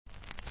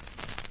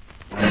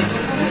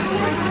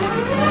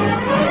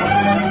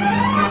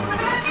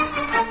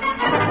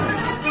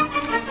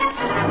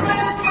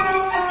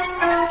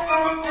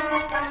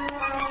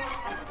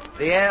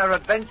Air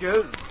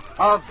Adventures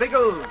of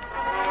Biggles.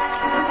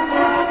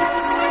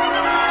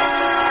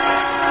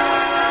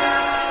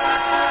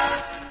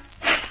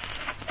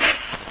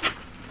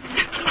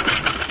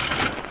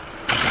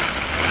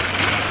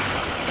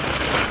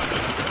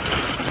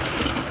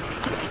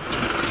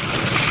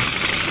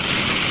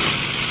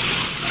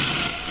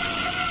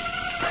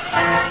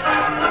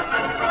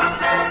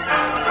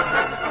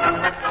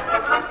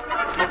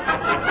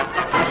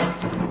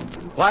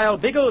 While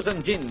Biggles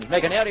and Ginge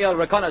make an aerial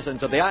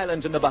reconnaissance of the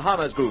islands in the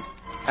Bahamas group,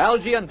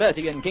 Algy and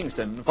Bertie in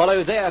Kingston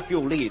follow their few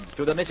leads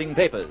to the missing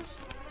papers.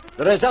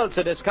 The results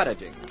are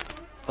discouraging.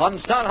 Von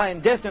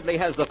Stahlheim definitely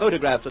has the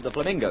photographs of the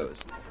flamingos,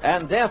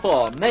 and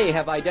therefore may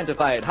have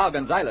identified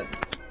Hagen's island.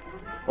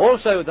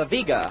 Also, the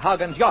Vega,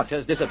 Hagen's yacht,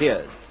 has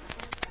disappeared.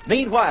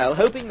 Meanwhile,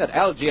 hoping that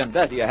Algy and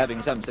Bertie are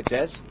having some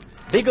success,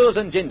 Biggles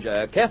and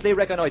Ginger carefully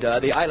reconnoiter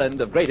the island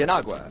of Great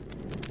Inagua.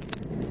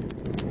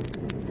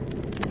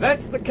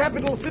 That's the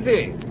capital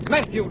city,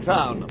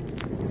 Matthewtown.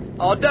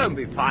 Oh, don't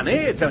be funny.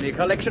 It's only a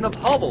collection of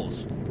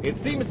hovels. It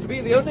seems to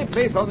be the only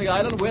place on the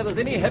island where there's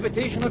any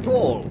habitation at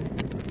all.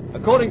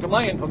 According to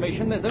my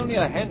information, there's only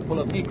a handful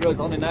of Negroes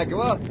on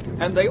Inagua,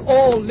 and they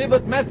all live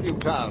at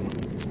Matthewtown.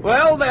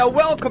 Well, they're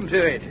welcome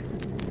to it.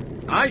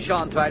 I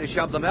shan't try to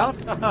shove them out.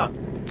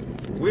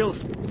 We'll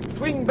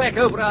swing back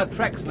over our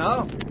tracks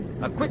now.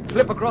 A quick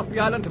flip across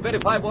the island to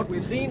verify what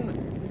we've seen,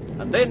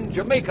 and then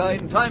Jamaica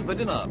in time for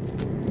dinner.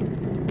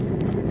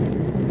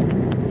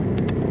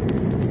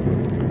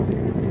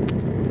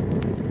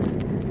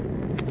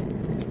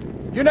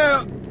 You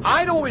know,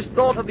 I'd always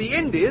thought of the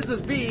Indies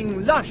as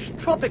being lush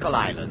tropical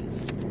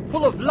islands,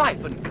 full of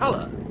life and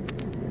color.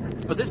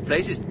 But this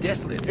place is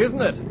desolate.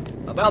 Isn't it?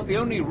 About the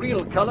only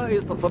real color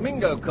is the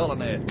flamingo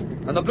colony.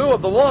 And the blue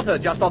of the water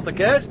just off the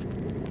coast.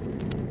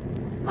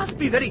 Must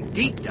be very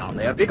deep down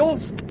there,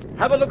 Biggles.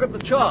 Have a look at the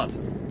chart.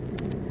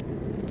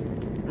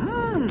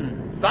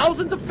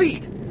 Thousands of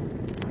feet.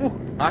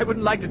 I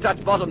wouldn't like to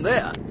touch bottom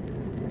there.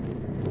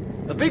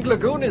 The big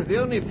lagoon is the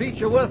only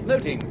feature worth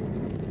noting.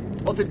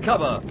 What's it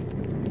cover?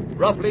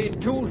 Roughly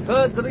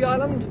 2/3 of the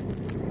island?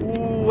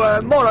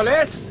 More or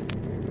less.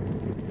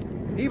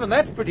 Even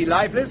that's pretty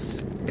lifeless.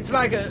 It's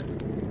like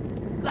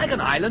an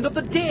island of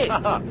the dead.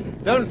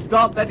 Don't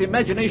start that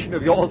imagination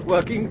of yours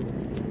working.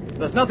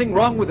 There's nothing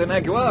wrong with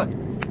Inagua,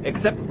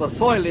 except that the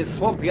soil is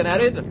swampy and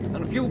arid,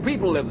 and few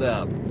people live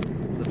there.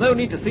 There's no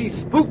need to see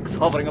spooks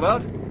hovering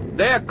about.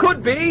 There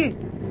could be.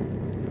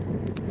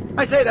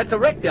 I say, that's a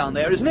wreck down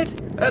there, isn't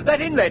it?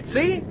 That inlet,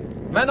 see?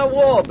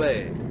 Man-o-War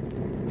Bay.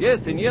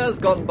 Yes, in years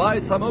gone by,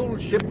 some old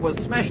ship was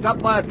smashed up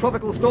by a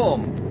tropical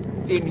storm.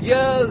 In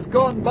years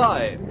gone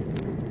by.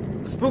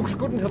 The spooks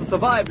couldn't have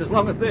survived as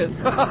long as this.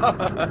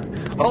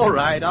 All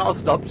right, I'll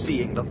stop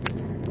seeing them.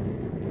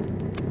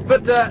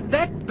 But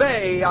that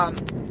bay,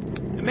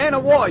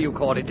 Man-o-War you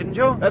called it, didn't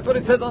you? That's what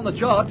it says on the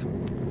chart.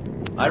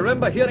 I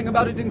remember hearing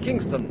about it in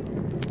Kingston.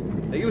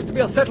 There used to be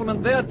a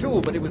settlement there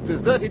too, but it was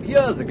deserted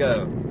years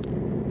ago.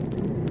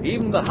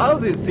 Even the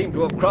houses seem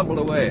to have crumbled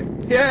away.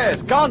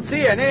 Yes, can't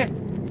see any.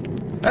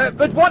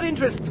 But what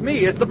interests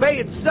me is the bay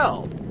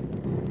itself.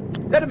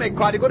 That'd make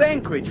quite a good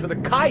anchorage for the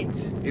kite,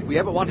 if we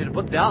ever wanted to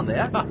put down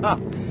there.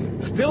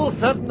 Still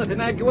certain that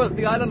Inagua's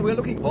the island we're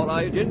looking for,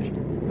 are you, Ginge?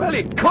 Well,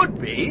 it could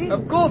be.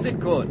 Of course it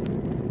could.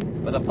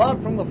 But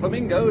apart from the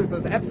flamingos,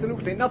 there's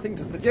absolutely nothing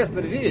to suggest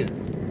that it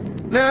is.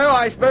 No,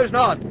 I suppose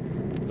not.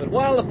 But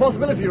while the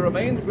possibility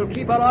remains, we'll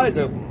keep our eyes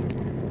open.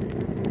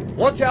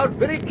 Watch out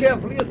very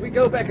carefully as we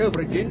go back over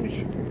it,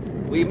 Ginge.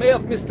 We may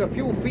have missed a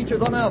few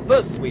features on our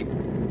first sweep.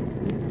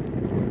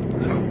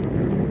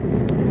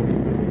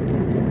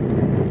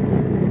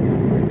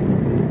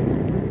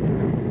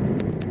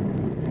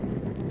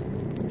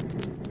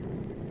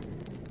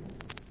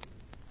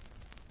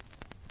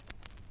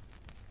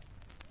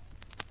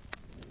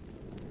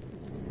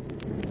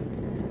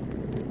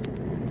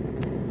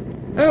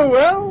 Oh,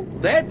 well,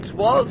 that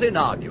was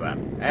Inagua.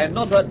 And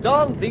not a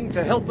darn thing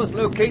to help us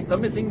locate the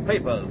missing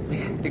papers.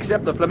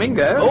 Except the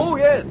flamingos. Oh,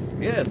 yes,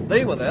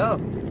 they were there.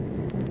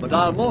 But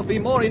I'll be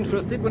more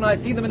interested when I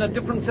see them in a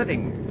different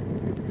setting.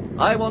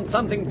 I want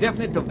something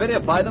definite to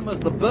verify them as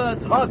the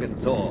birds Hagen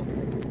saw.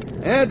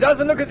 It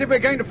doesn't look as if we're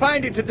going to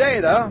find it today,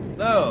 though.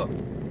 No.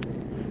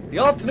 The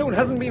afternoon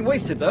hasn't been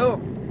wasted,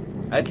 though.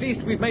 At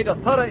least we've made a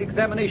thorough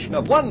examination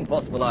of one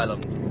possible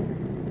island.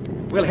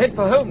 We'll head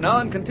for home now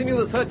and continue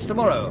the search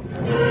tomorrow.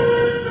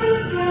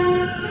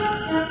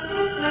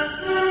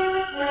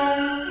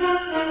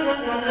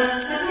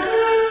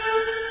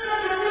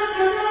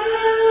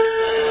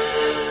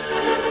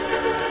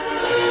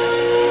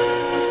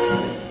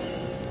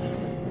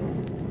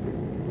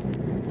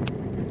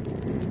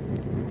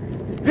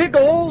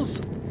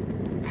 Biggles,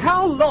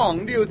 how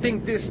long do you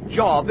think this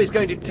job is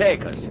going to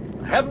take us?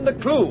 I haven't a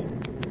clue.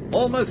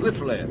 Almost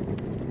literally.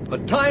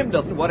 But time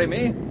doesn't worry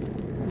me.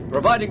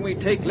 Providing we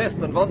take less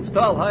than von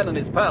Stahlheim and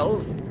his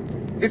pals.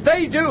 If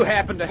they do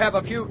happen to have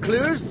a few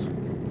clues,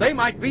 they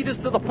might beat us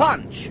to the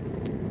punch.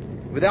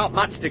 Without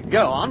much to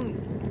go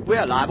on,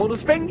 we're liable to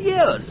spend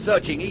years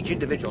searching each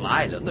individual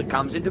island that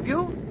comes into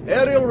view.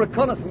 Aerial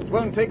reconnaissance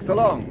won't take so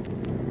long.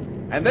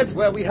 And that's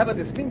where we have a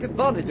distinct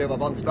advantage over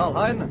von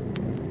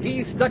Stahlheim.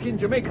 He's stuck in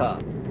Jamaica,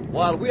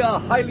 while we are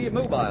highly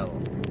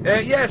mobile.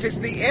 Yes, it's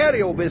the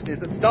aerial business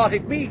that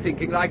started me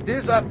thinking like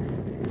this.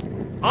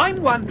 I'm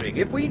wondering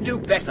if we do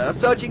better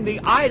searching the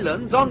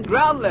islands on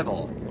ground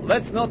level.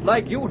 That's not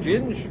like you,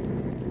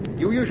 Ginge.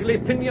 You usually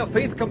pin your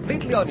faith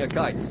completely on your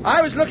kites.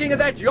 I was looking at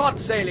that yacht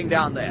sailing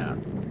down there.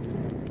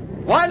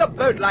 While a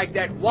boat like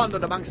that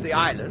wandered amongst the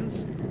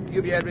islands,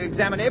 you'd be able to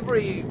examine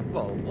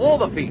all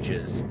the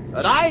features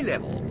at eye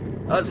level,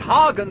 as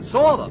Hagen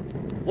saw them.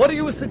 What are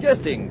you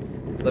suggesting?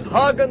 That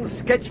Hagen's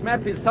sketch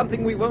map is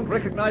something we won't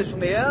recognize from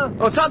the air?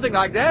 Or something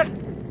like that.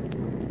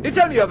 It's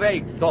only a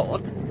vague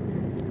thought.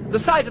 The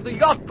sight of the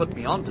yacht put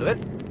me onto it.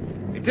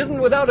 It isn't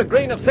without a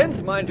grain of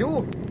sense, mind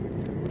you.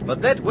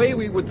 But that way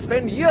we would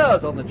spend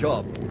years on the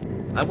job.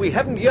 And we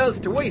haven't years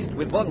to waste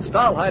with von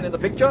Stahlheim in the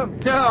picture.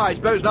 No, I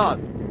suppose not.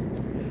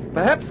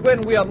 Perhaps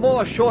when we are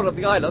more sure of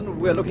the island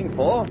we're looking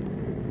for,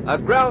 a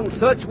ground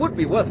search would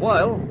be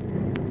worthwhile.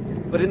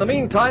 But in the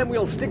meantime,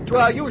 we'll stick to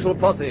our usual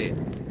posse,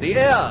 the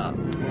air.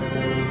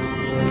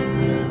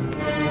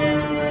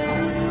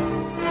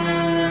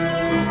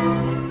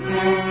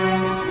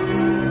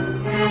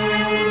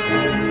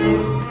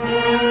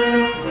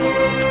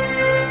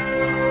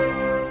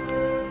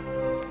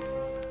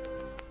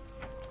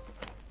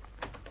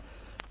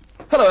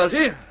 Hello,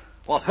 Algy.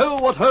 What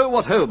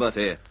ho,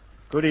 Bertie.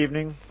 Good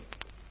evening.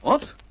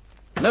 What?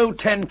 No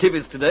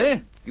tantivys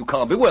today? You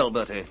can't be well,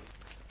 Bertie.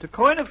 To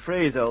coin a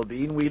phrase,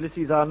 Albine, we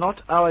Ulysses are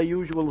not our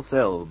usual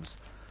selves.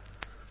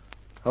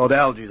 Old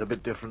Algy's a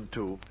bit different,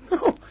 too.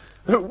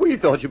 We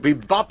thought you'd be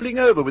bubbling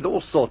over with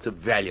all sorts of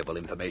valuable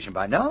information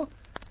by now.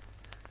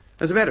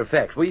 As a matter of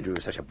fact, we drew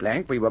such a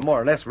blank we were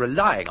more or less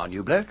relying on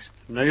you blokes.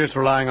 No use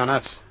relying on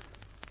us.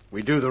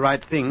 We do the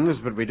right things,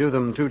 but we do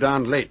them too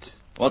darned late.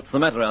 What's the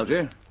matter,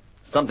 Algy?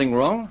 Something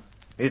wrong?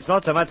 It's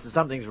not so much that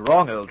something's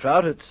wrong, old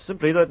Trout. It's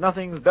simply that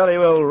nothing's very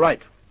well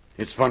right.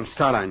 It's von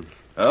Stahlheim.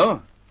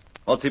 Oh?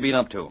 What's he been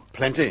up to?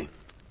 Plenty.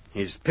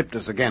 He's pipped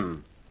us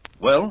again.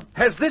 Well?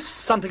 Has this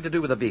something to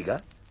do with the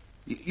Vega?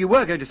 You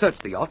were going to search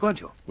the yacht, weren't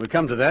you? We'll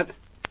come to that.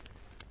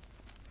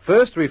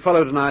 First, we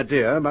followed an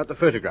idea about the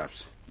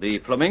photographs. The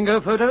flamingo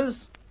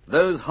photos?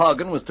 Those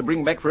Hagen was to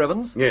bring back for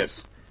Evans?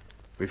 Yes.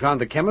 We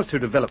found the chemist who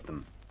developed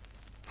them.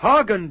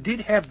 Hagen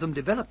did have them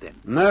developed then?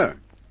 No.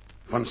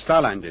 Von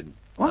Stahlheim did.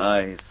 What?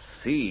 I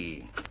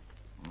see.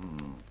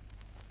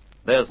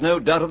 There's no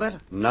doubt of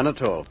that? None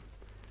at all.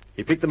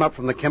 He picked them up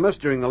from the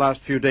chemist during the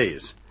last few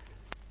days.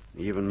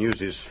 He even used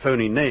his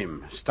phony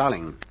name,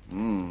 Starling.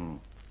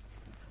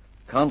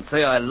 Can't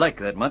say I like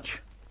that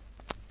much.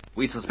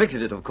 We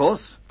suspected it, of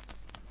course.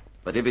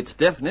 But if it's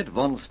definite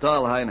von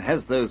Stahlheim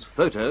has those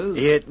photos...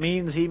 It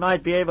means he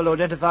might be able to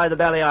identify the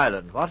Bally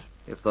Island, what?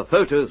 If the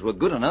photos were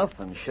good enough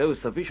and show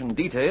sufficient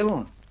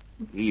detail,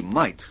 he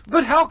might.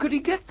 But how could he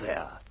get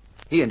there?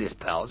 He and his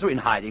pals are in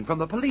hiding from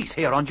the police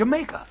here on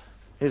Jamaica.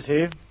 Is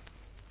he?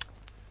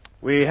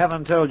 We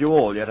haven't told you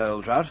all yet,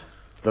 old Trout.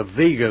 The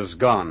Vega's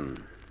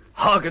gone.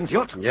 Hagen's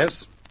yacht?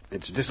 Yes,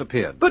 it's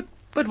disappeared. But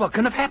what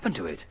can have happened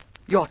to it?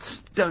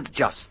 Yachts don't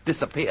just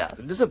disappear.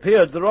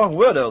 Disappeared's the wrong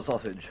word, old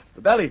sausage.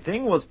 The Bally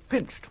thing was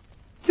pinched.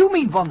 You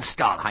mean von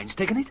Stahlheim's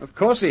taken it? Of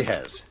course he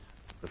has.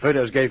 The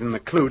photos gave him the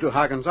clue to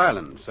Hagen's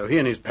Island, so he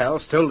and his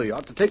pals stole the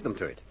yacht to take them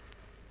to it.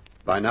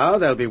 By now,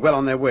 they'll be well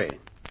on their way.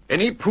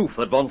 Any proof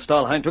that von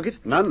Stahlheim took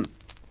it? None.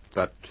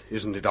 But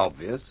isn't it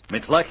obvious?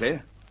 It's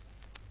likely.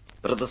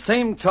 But at the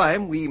same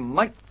time, we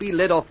might be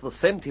led off the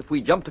scent if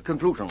we jump to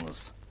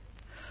conclusions.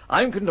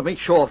 I'm going to make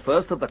sure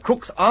first that the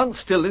crooks aren't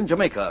still in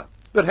Jamaica.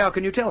 But how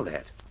can you tell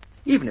that?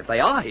 Even if they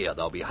are here,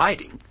 they'll be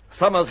hiding.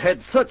 Summers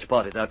had search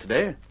parties out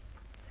today.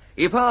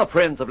 If our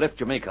friends have left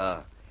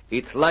Jamaica,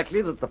 it's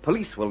likely that the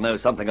police will know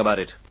something about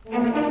it.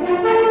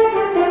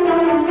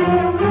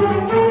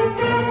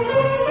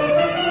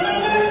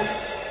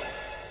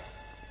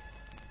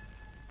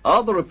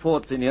 Are the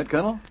reports in yet,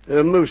 Colonel?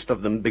 Most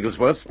of them,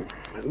 Bigglesworth.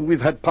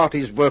 We've had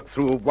parties work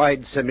through a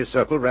wide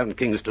semicircle round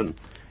Kingston.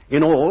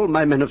 In all,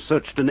 my men have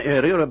searched an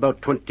area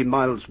about 20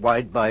 miles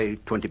wide by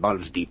 20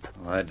 miles deep.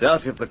 I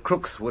doubt if the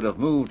crooks would have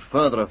moved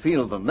further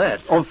afield than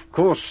that. Of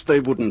course they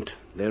wouldn't.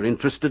 They're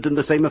interested in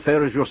the same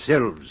affair as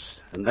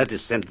yourselves, and that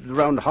is centered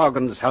around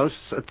Hagen's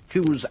house at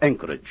Hughes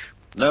Anchorage.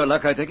 No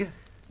luck, I take it?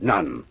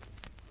 None.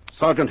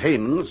 Sergeant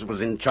Haymans was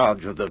in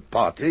charge of the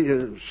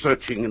party,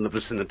 searching in the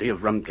vicinity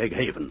of Rumkeg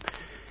Haven.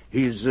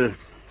 He's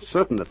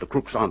certain that the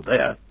crooks aren't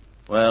there.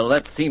 Well,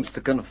 that seems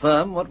to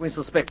confirm what we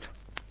suspect.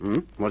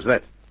 What's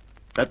that?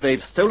 That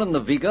they've stolen the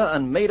Vega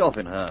and made off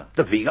in her.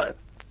 The Vega?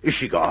 Is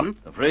she gone?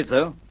 Afraid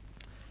so.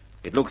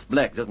 It looks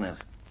black, doesn't it?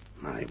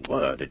 My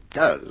word, it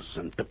does,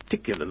 and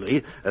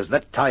particularly as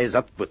that ties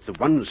up with the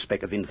one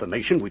speck of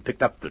information we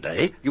picked up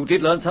today. You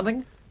did learn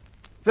something?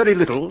 Very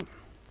little.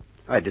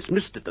 I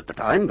dismissed it at the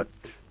time, but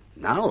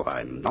now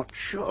I'm not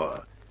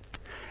sure.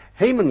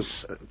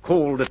 Haymans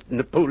called at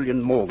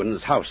Napoleon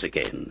Morgan's house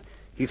again.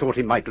 He thought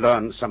he might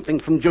learn something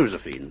from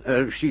Josephine.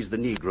 She's the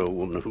Negro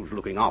woman who's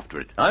looking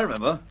after it. I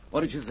remember.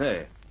 What did she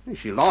say?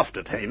 She laughed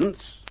at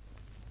Haymans.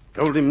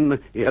 Told him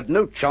he had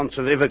no chance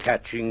of ever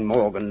catching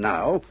Morgan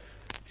now.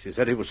 She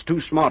said he was too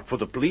smart for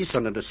the police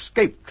and had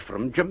escaped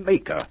from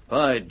Jamaica.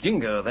 By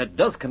jingo, that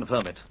does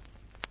confirm it.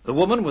 The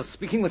woman was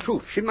speaking the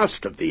truth. She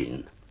must have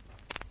been.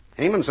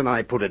 Hammonds and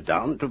I put it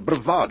down to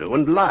bravado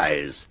and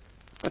lies.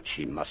 But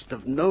she must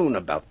have known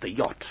about the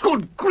yacht.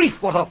 Good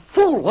grief, what a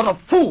fool, what a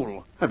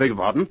fool! I beg your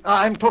pardon?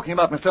 I'm talking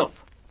about myself.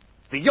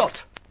 The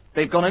yacht.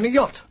 They've gone in a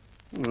yacht.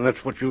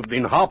 That's what you've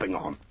been harping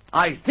on.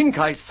 I think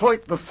I saw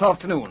it this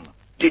afternoon.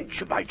 Did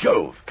you, by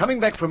Jove?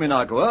 Coming back from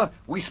Inagua,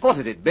 we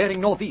spotted it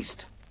bearing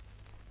northeast.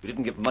 We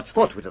didn't give much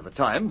thought to it at the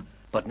time,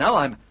 but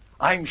now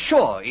I'm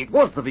sure it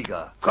was the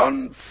Viga.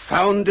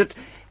 Confound it.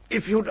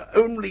 If you'd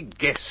only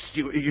guessed,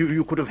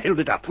 you could have held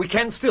it up. We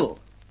can still.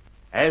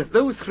 As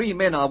those 3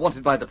 men are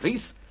wanted by the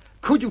police,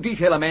 could you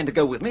detail a man to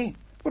go with me?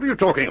 What are you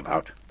talking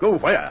about? Go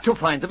where? To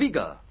find the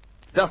Viga.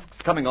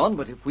 Dusk's coming on,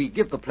 but if we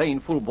give the plane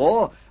full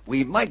bore,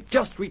 we might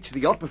just reach the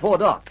yacht before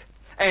dark.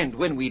 And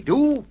when we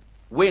do,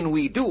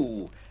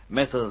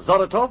 Messrs.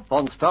 Zoratov,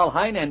 von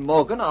Stahlheim, and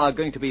Morgan are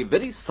going to be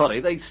very sorry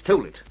they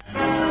stole it.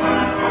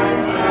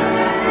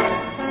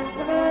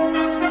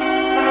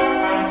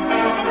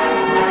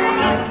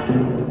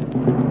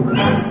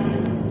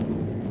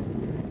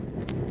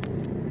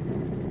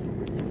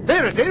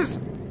 There it is.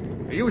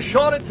 Are you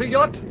sure it's a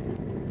yacht?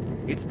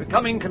 It's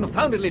becoming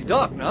confoundedly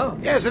dark now.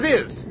 Yes, it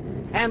is.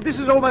 And this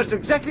is almost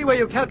exactly where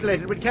you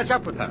calculated we'd catch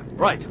up with her.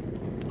 Right.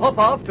 Hop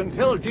aft and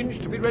tell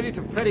Ginge to be ready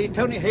to ferry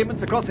Tony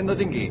Hammonds across in the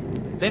dinghy.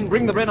 Then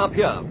bring the Wren up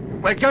here.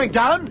 We're going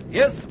down?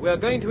 Yes, we're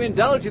going to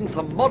indulge in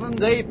some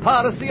modern-day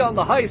piracy on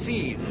the high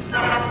seas.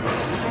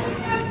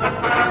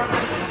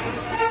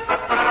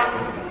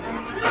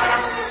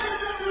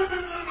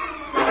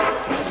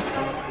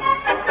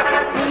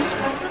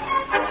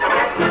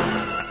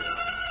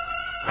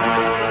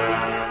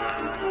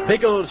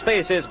 Biggles'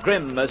 face is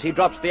grim as he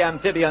drops the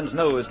amphibian's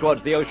nose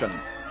towards the ocean.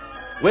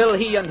 Will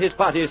he and his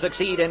party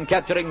succeed in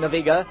capturing the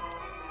Viga?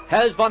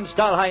 Has von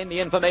Stahlheim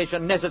the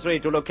information necessary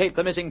to locate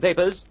the missing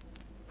papers?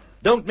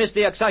 Don't miss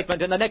the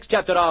excitement in the next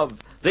chapter of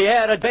The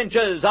Air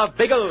Adventures of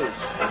Biggles.